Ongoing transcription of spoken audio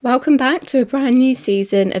Welcome back to a brand new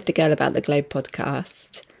season of the Girl About the Globe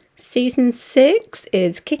podcast. Season 6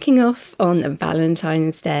 is kicking off on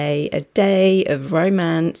Valentine's Day, a day of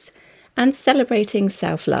romance and celebrating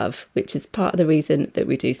self-love, which is part of the reason that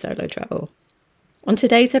we do solo travel. On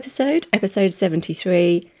today's episode, episode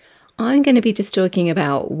 73, I'm going to be just talking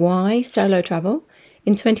about why solo travel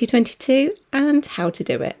in 2022 and how to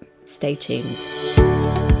do it. Stay tuned.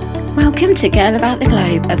 Welcome to Girl About the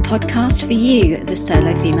Globe, a podcast for you, the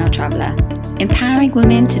solo female traveller, empowering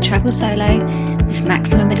women to travel solo with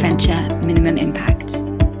maximum adventure, minimum impact.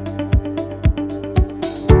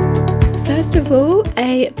 First of all,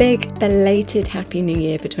 a big belated Happy New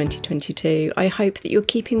Year for 2022. I hope that you're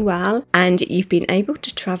keeping well and you've been able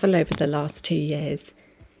to travel over the last 2 years.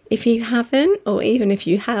 If you haven't, or even if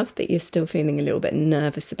you have, but you're still feeling a little bit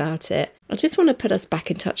nervous about it, I just want to put us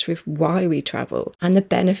back in touch with why we travel and the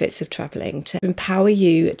benefits of travelling to empower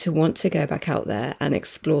you to want to go back out there and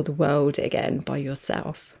explore the world again by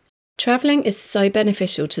yourself. Travelling is so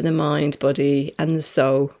beneficial to the mind, body and the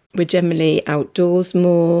soul. We're generally outdoors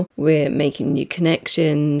more, we're making new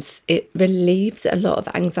connections, it relieves a lot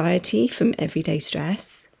of anxiety from everyday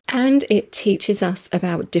stress. And it teaches us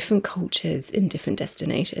about different cultures in different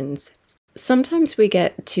destinations. Sometimes we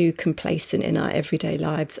get too complacent in our everyday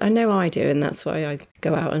lives. I know I do, and that's why I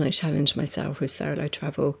go out and I challenge myself with solo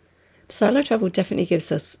travel. Solo travel definitely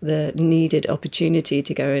gives us the needed opportunity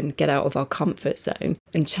to go and get out of our comfort zone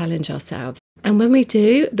and challenge ourselves. And when we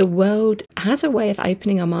do, the world has a way of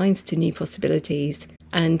opening our minds to new possibilities.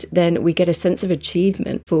 And then we get a sense of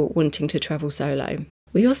achievement for wanting to travel solo.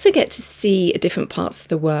 We also get to see different parts of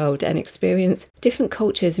the world and experience different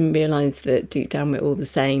cultures and realise that deep down we're all the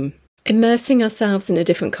same. Immersing ourselves in a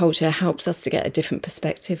different culture helps us to get a different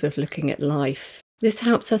perspective of looking at life. This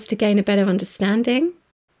helps us to gain a better understanding.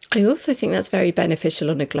 I also think that's very beneficial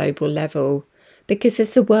on a global level because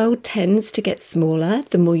as the world tends to get smaller,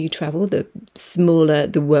 the more you travel, the smaller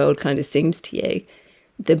the world kind of seems to you,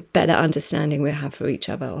 the better understanding we have for each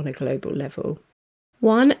other on a global level.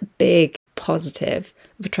 One big positive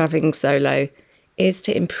of travelling solo is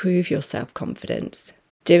to improve your self-confidence.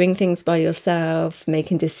 Doing things by yourself,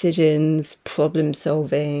 making decisions, problem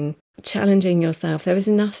solving, challenging yourself. There is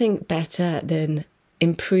nothing better than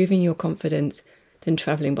improving your confidence than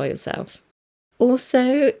travelling by yourself.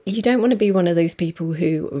 Also, you don't want to be one of those people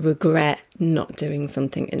who regret not doing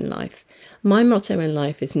something in life. My motto in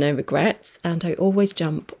life is no regrets, and I always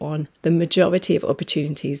jump on the majority of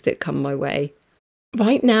opportunities that come my way.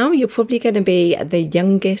 Right now, you're probably going to be the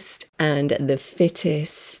youngest and the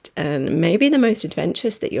fittest and maybe the most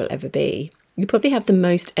adventurous that you'll ever be. You probably have the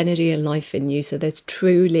most energy and life in you, so there's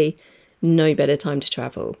truly no better time to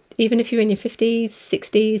travel. Even if you're in your 50s,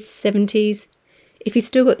 60s, 70s, if you've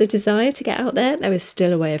still got the desire to get out there, there is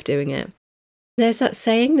still a way of doing it. There's that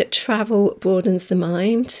saying that travel broadens the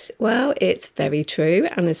mind. Well, it's very true,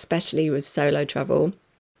 and especially with solo travel.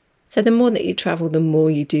 So the more that you travel, the more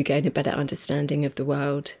you do gain a better understanding of the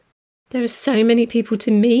world. There are so many people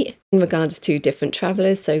to meet in regards to different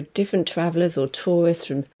travellers, so different travellers or tourists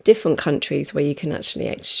from different countries where you can actually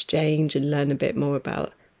exchange and learn a bit more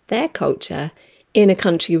about their culture in a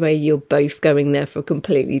country where you're both going there for a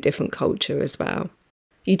completely different culture as well.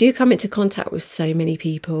 You do come into contact with so many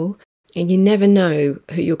people and you never know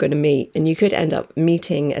who you're going to meet, and you could end up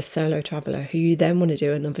meeting a solo traveller who you then want to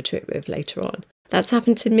do another trip with later on. That's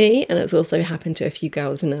happened to me, and it's also happened to a few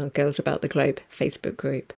girls in our Girls About the Globe Facebook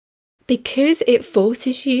group. Because it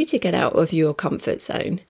forces you to get out of your comfort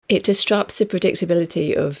zone, it disrupts the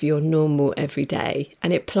predictability of your normal everyday,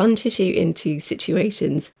 and it plunges you into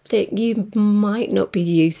situations that you might not be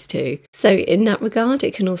used to. So in that regard,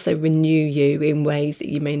 it can also renew you in ways that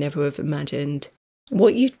you may never have imagined.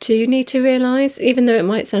 What you do need to realise, even though it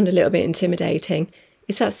might sound a little bit intimidating,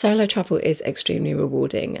 is that solo travel is extremely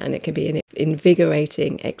rewarding and it can be an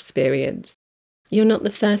invigorating experience. You're not the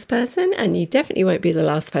first person, and you definitely won't be the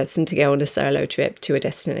last person to go on a solo trip to a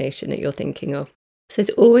destination that you're thinking of. So there's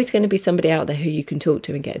always going to be somebody out there who you can talk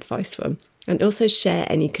to and get advice from, and also share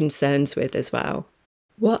any concerns with as well.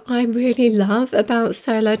 What I really love about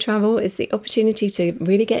solo travel is the opportunity to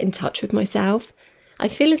really get in touch with myself. I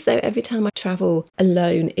feel as though every time I travel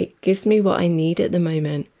alone, it gives me what I need at the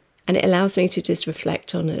moment. And it allows me to just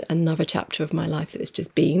reflect on another chapter of my life that's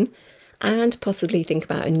just been, and possibly think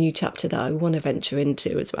about a new chapter that I want to venture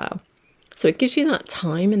into as well. So it gives you that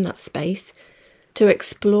time and that space to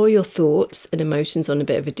explore your thoughts and emotions on a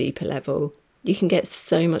bit of a deeper level. You can get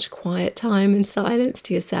so much quiet time and silence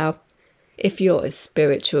to yourself. If you're a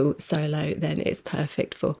spiritual solo, then it's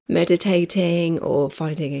perfect for meditating or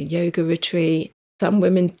finding a yoga retreat. Some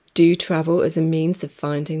women do travel as a means of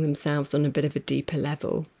finding themselves on a bit of a deeper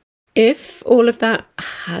level. If all of that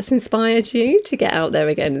has inspired you to get out there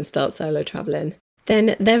again and start solo travelling,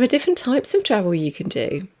 then there are different types of travel you can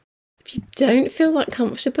do. If you don't feel that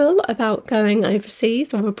comfortable about going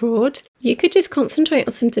overseas or abroad, you could just concentrate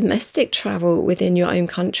on some domestic travel within your own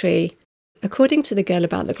country. According to the Girl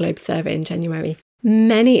About the Globe survey in January,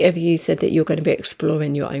 many of you said that you're going to be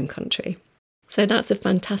exploring your own country. So that's a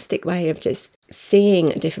fantastic way of just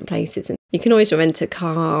seeing different places. And you can always rent a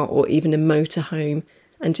car or even a motorhome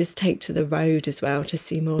and just take to the road as well to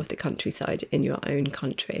see more of the countryside in your own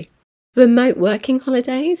country. Remote working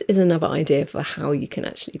holidays is another idea for how you can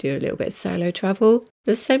actually do a little bit of solo travel.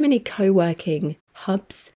 There's so many co-working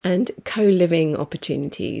hubs and co-living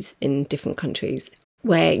opportunities in different countries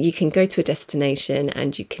where you can go to a destination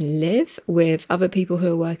and you can live with other people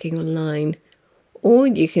who are working online, or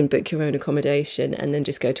you can book your own accommodation and then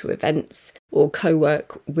just go to events or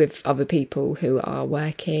co-work with other people who are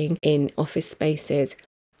working in office spaces.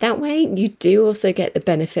 That way you do also get the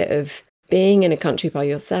benefit of being in a country by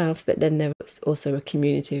yourself, but then there's also a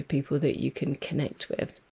community of people that you can connect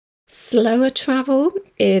with. Slower travel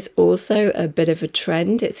is also a bit of a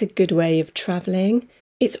trend. It's a good way of travelling.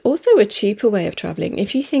 It's also a cheaper way of travelling.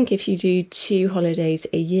 If you do 2 holidays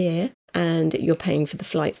a year and you're paying for the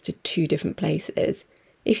flights to 2 different places,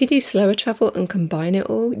 if you do slower travel and combine it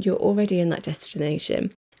all, you're already in that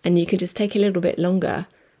destination and you can just take a little bit longer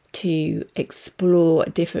to explore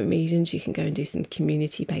different regions. You can go and do some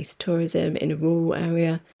community-based tourism in a rural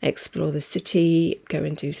area, explore the city, go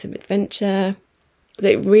and do some adventure. So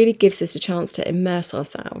it really gives us a chance to immerse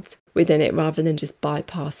ourselves within it rather than just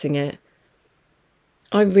bypassing it.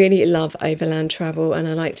 I really love overland travel and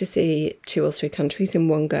I like to see 2 or 3 countries in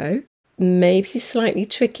one go. Maybe slightly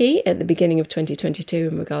tricky at the beginning of 2022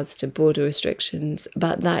 in regards to border restrictions,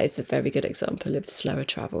 but that is a very good example of slower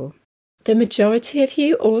travel. The majority of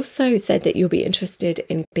you also said that you'll be interested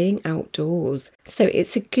in being outdoors. So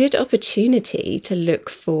it's a good opportunity to look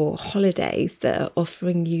for holidays that are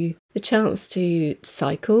offering you the chance to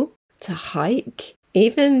cycle, to hike,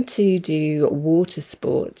 even to do water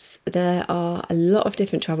sports. There are a lot of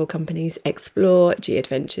different travel companies, Explore,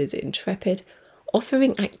 G-Adventures, Intrepid,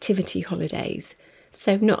 offering activity holidays.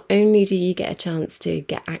 So not only do you get a chance to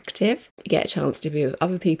get active, you get a chance to be with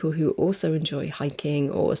other people who also enjoy hiking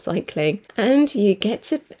or cycling, and you get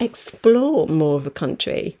to explore more of a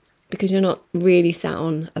country because you're not really sat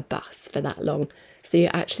on a bus for that long. So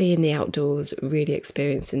you're actually in the outdoors, really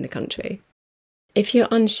experiencing the country. If you're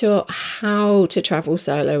unsure how to travel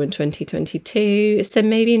solo in 2022, so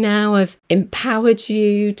maybe now I've empowered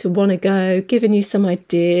you to want to go, given you some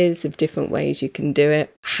ideas of different ways you can do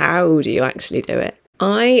it. How do you actually do it?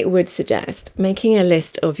 I would suggest making a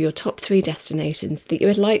list of your top 3 destinations that you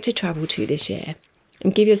would like to travel to this year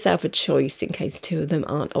and give yourself a choice in case 2 of them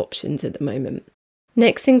aren't options at the moment.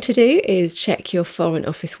 Next thing to do is check your Foreign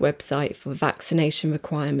Office website for vaccination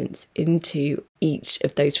requirements into each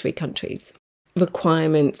of those 3 countries.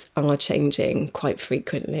 Requirements are changing quite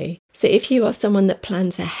frequently. So if you are someone that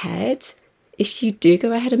plans ahead, if you do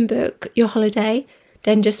go ahead and book your holiday,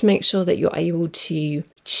 then just make sure that you're able to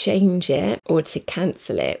change it or to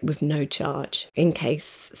cancel it with no charge in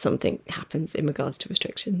case something happens in regards to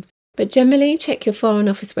restrictions. But generally, check your Foreign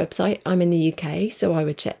Office website. I'm in the UK, so I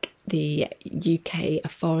would check the UK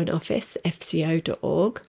Foreign Office,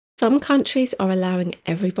 fco.org. Some countries are allowing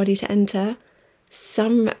everybody to enter.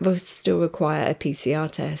 Some will still require a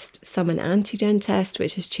PCR test, some an antigen test,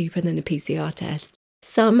 which is cheaper than a PCR test.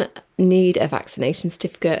 Some need a vaccination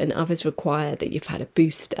certificate and others require that you've had a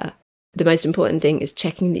booster. The most important thing is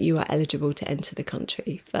checking that you are eligible to enter the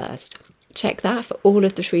country first. Check that for all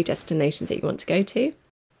of the 3 destinations that you want to go to.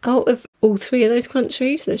 Out of all 3 of those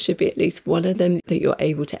countries, there should be at least one of them that you're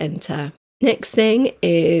able to enter. Next thing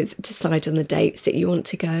is decide on the dates that you want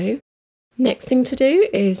to go. Next thing to do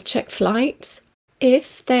is check flights.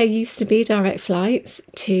 If there used to be direct flights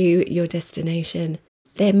to your destination,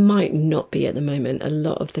 there might not be at the moment. A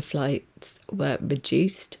lot of the flights were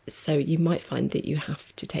reduced, so you might find that you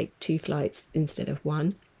have to take 2 flights instead of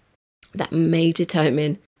 1. That may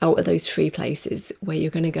determine out of those 3 places where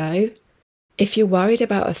you're going to go. If you're worried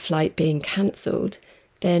about a flight being cancelled,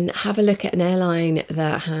 then have a look at an airline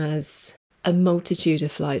that has a multitude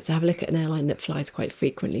of flights. Have a look at an airline that flies quite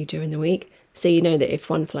frequently during the week, so you know that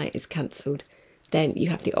if one flight is cancelled, then you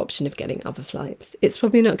have the option of getting other flights. It's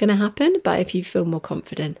probably not going to happen, but if you feel more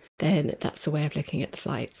confident, then that's a way of looking at the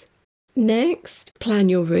flights. Next, plan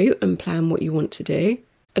your route and plan what you want to do.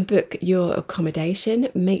 Book your accommodation.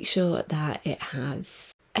 Make sure that it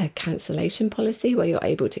has a cancellation policy where you're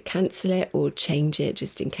able to cancel it or change it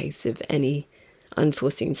just in case of any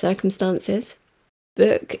unforeseen circumstances.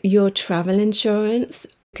 Book your travel insurance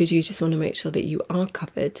because you just want to make sure that you are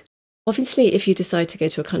covered. Obviously, if you decide to go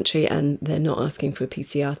to a country and they're not asking for a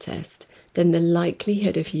PCR test, then the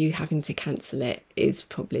likelihood of you having to cancel it is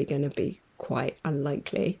probably going to be quite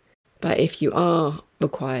unlikely. But if you are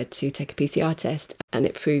required to take a PCR test and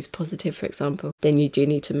it proves positive, for example, then you do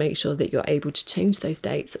need to make sure that you're able to change those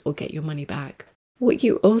dates or get your money back. What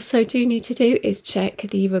you also do need to do is check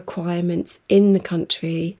the requirements in the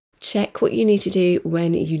country. Check what you need to do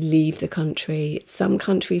when you leave the country. Some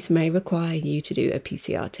countries may require you to do a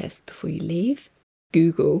PCR test before you leave.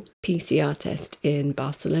 Google PCR test in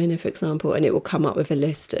Barcelona, for example, and it will come up with a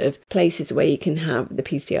list of places where you can have the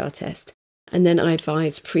PCR test. And then I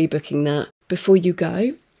advise pre-booking that before you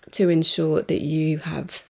go to ensure that you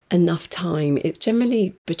have enough time. It's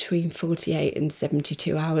generally between 48 and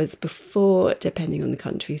 72 hours before, depending on the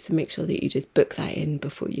country. So make sure that you just book that in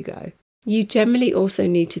before you go. You generally also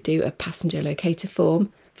need to do a passenger locator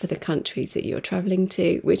form for the countries that you're travelling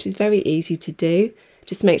to, which is very easy to do.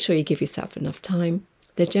 Just make sure you give yourself enough time.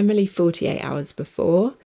 They're generally 48 hours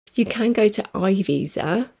before. You can go to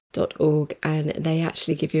ivisa.org and they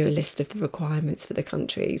actually give you a list of the requirements for the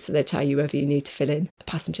country. So they tell you whether you need to fill in a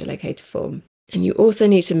passenger locator form. And you also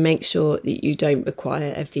need to make sure that you don't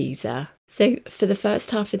require a visa. So for the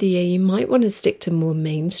first half of the year, you might want to stick to more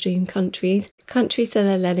mainstream countries that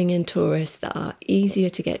are letting in tourists that are easier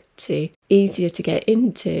to get to, easier to get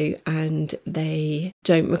into, and they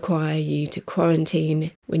don't require you to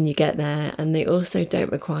quarantine when you get there. And they also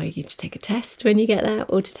don't require you to take a test when you get there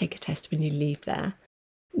or to take a test when you leave there.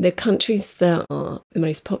 The countries that are the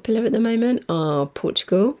most popular at the moment are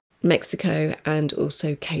Portugal, Mexico, and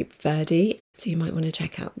also Cape Verde. So you might want to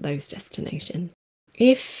check out those destinations.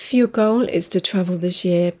 If your goal is to travel this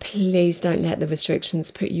year, please don't let the restrictions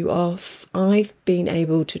put you off. I've been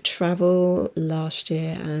able to travel last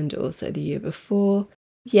year and also the year before.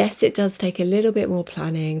 Yes, it does take a little bit more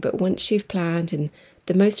planning, but once you've planned, and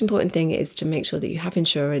the most important thing is to make sure that you have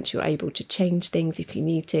insurance, you're able to change things if you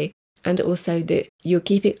need to, and also that you're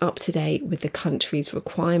keeping up to date with the country's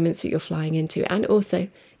requirements that you're flying into, and also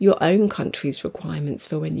your own country's requirements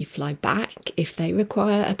for when you fly back, if they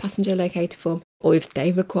require a passenger locator form, or if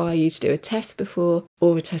they require you to do a test before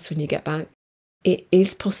or a test when you get back. It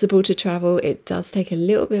is possible to travel. It does take a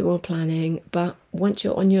little bit more planning, but once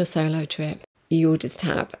you're on your solo trip, you'll just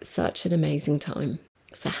have such an amazing time.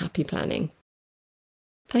 So happy planning.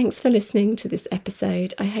 Thanks for listening to this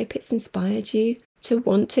episode. I hope it's inspired you to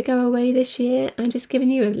want to go away this year and just given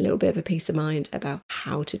you a little bit of a peace of mind about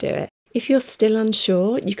how to do it. If you're still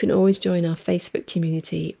unsure, you can always join our Facebook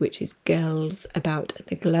community, which is Girls About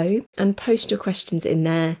the Globe, and post your questions in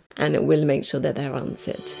there and we'll make sure that they're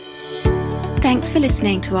answered. Thanks for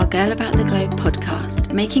listening to our Girl About the Globe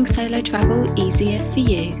podcast, making solo travel easier for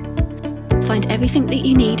you. Find everything that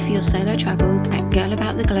you need for your solo travels at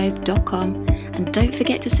girlabouttheglobe.com, and don't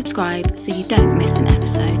forget to subscribe so you don't miss an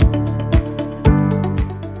episode.